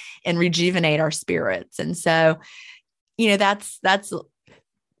and rejuvenate our spirits. And so, that's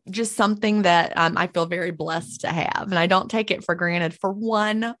just something that I feel very blessed to have. And I don't take it for granted for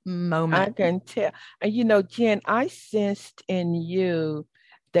one moment. I can tell. And Jen, I sensed in you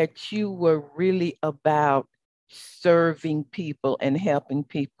that you were really about serving people and helping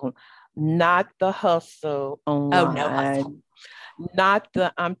people, not the hustle online. Oh, no hustle. Not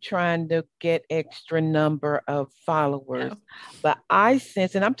the I'm trying to get extra number of followers. No. But I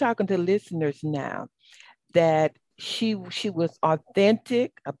sense, and I'm talking to listeners now, that she was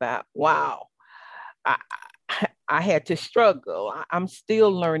authentic about, wow, I had to struggle. I'm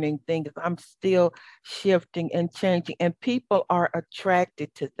still learning things. I'm still shifting and changing. And people are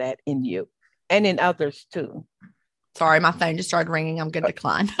attracted to that in you and in others too. Sorry, my phone just started ringing. I'm going to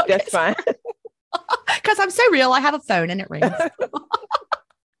decline. Okay. That's fine. Because I'm so real. I have a phone and it rings.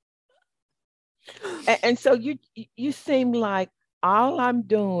 and so you seem like all I'm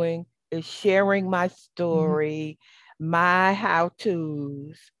doing is sharing my story, my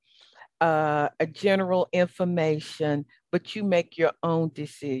how-tos, a general information, but you make your own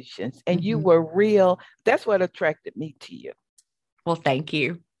decisions. And you were real. That's what attracted me to you. Well, thank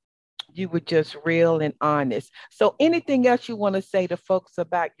you. You were just real and honest. So anything else you want to say to folks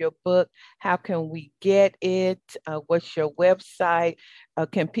about your book? How can we get it? What's your website?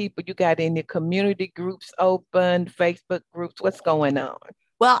 You got any community groups open, Facebook groups? What's going on?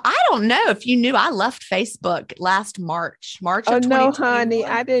 Well, I don't know if you knew I left Facebook last March of 2021. No, honey,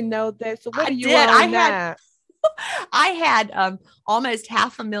 I didn't know that. So what are you on now? I had almost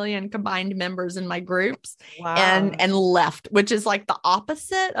 500,000 combined members in my groups. Wow. and left, which is like the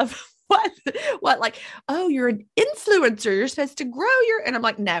opposite of what like, oh, you're an influencer. You're supposed to grow and I'm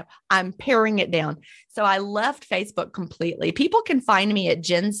like, no, I'm paring it down. So I left Facebook completely. People can find me at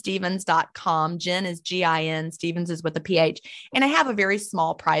jenstevens.com. Jen is Gin, Stevens is with a PH. And I have a very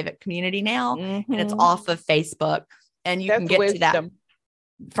small private community now, and it's off of Facebook. And you can get to that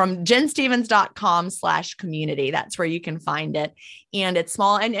from jenstevens.com/community. That's where you can find it. And it's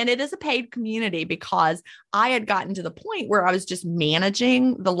small and it is a paid community because I had gotten to the point where I was just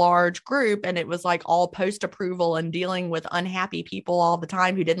managing the large group, and it was like all post approval and dealing with unhappy people all the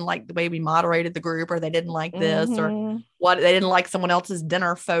time who didn't like the way we moderated the group, or they didn't like this or what, they didn't like someone else's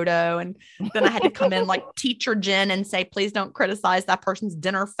dinner photo. And then I had to come in like teacher Jen and say, please don't criticize that person's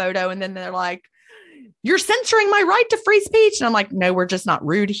dinner photo. And then they're like, you're censoring my right to free speech. And I'm like, no, we're just not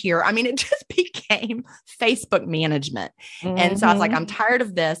rude here. I mean, it just became Facebook management. And so I was like, I'm tired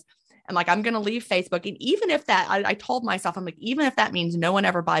of this. I'm like, I'm going to leave Facebook. And even if that, I told myself, I'm like, even if that means no one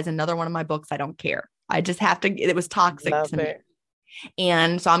ever buys another one of my books, I don't care. I just have to, it was toxic to me.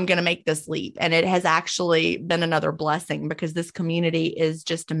 And so I'm going to make this leap. And it has actually been another blessing because this community is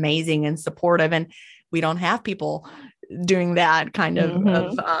just amazing and supportive. And we don't have people doing that kind of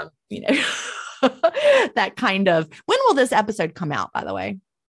that kind of, when will this episode come out, by the way?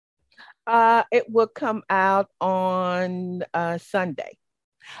 It will come out on Sunday.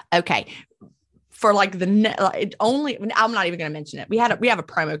 Okay. For like I'm not even going to mention it. We have a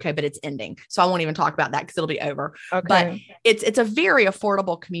promo code, but it's ending. So I won't even talk about that because it'll be over. Okay. But it's a very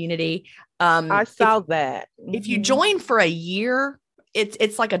affordable community. I saw that. If you join for a year,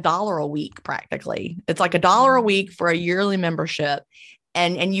 it's like $1 a week, practically. It's like $1 a week for a yearly membership.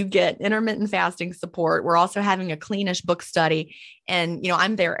 And you get intermittent fasting support. We're also having a cleanish book study. And,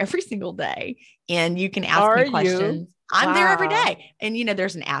 I'm there every single day and you can ask me questions. I'm there every day. And,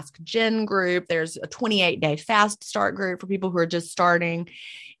 there's an Ask Jen group. There's a 28-day fast start group for people who are just starting.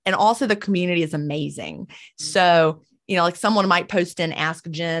 And also the community is amazing. So, like someone might post in Ask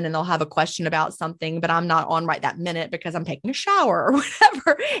Jen and they'll have a question about something, but I'm not on right that minute because I'm taking a shower or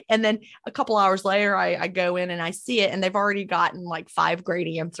whatever. And then a couple hours later, I go in and I see it and they've already gotten like 5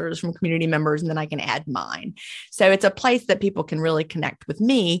 great answers from community members, and then I can add mine. So it's a place that people can really connect with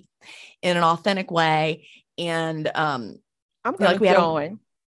me in an authentic way. And I'm going to join.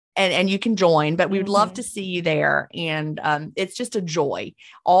 And you can join, but we would love to see you there. And it's just a joy.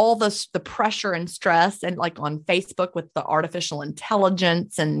 All the pressure and stress, and like on Facebook with the artificial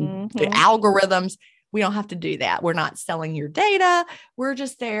intelligence and the algorithms, we don't have to do that. We're not selling your data. We're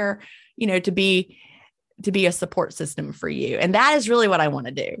just there, to be to be a support system for you. And that is really what I want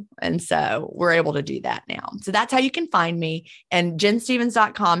to do. And so we're able to do that now. So that's how you can find me. And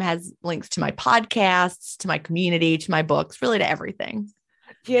jenstevens.com has links to my podcasts, to my community, to my books, really to everything.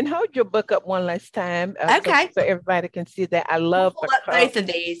 Jen, hold your book up one last time. Okay. So everybody can see that. I love both of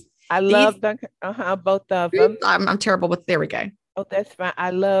these. I love both of them. I'm terrible with, there we go. Oh, that's fine.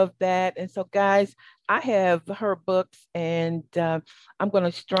 I love that. And so, guys, I have her books, and I'm going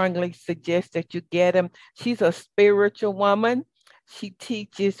to strongly suggest that you get them. She's a spiritual woman. She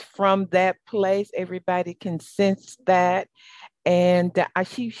teaches from that place. Everybody can sense that. And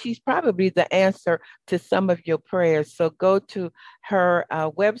she's probably the answer to some of your prayers. So go to her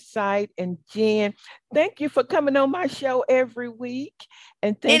website. And Jen, thank you for coming on my show every week.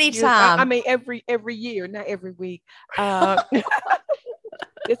 And thank Anytime. you. I mean, every year, not every week.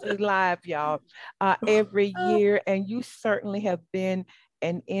 This is live, y'all. Every year. And you certainly have been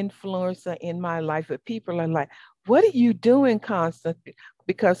an influencer in my life. But people are like, what are you doing, Constance?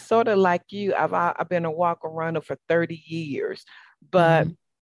 Because sort of like you, I've been a walker runner for 30 years, but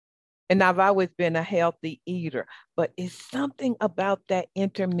and I've always been a healthy eater. But it's something about that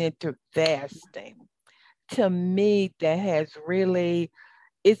intermittent fasting to me that has really,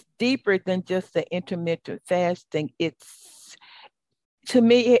 it's deeper than just the intermittent fasting. It's, to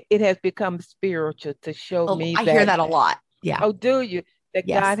me, it has become spiritual to show me I that. hear that a lot. Yeah. Oh, do you? That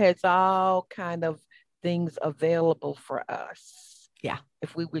Yes. God has all kind of things available for us. Yeah.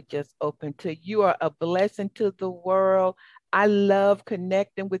 If we would just open to, you are a blessing to the world. I love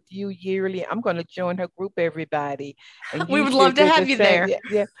connecting with you yearly. I'm going to join her group, everybody. And we would love to have you there.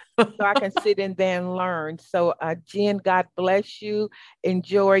 Yeah. So I can sit in there and learn. So Jen, God bless you.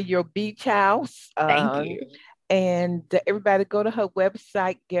 Enjoy your beach house. Thank you. And everybody go to her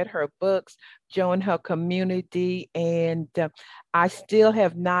website, get her books, join her community. And I still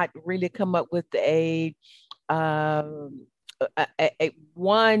have not really come up with a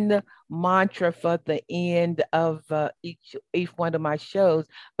one mantra for the end of each one of my shows.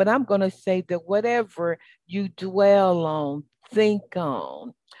 But I'm going to say that whatever you dwell on, think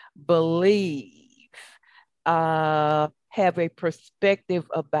on, believe, have a perspective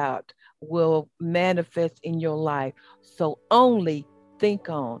about, will manifest in your life. So only think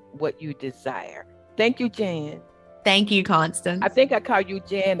on what you desire. Thank you, Jen. Thank you, Constance. I think I called you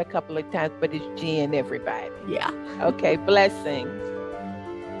Jen a couple of times, but it's Jen, everybody. Yeah. Okay, blessings.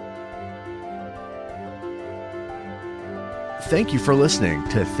 Thank you for listening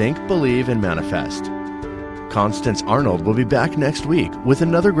to Think, Believe, and Manifest. Constance Arnold will be back next week with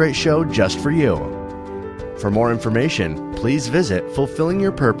another great show just for you. For more information, please visit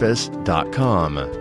fulfillingyourpurpose.com.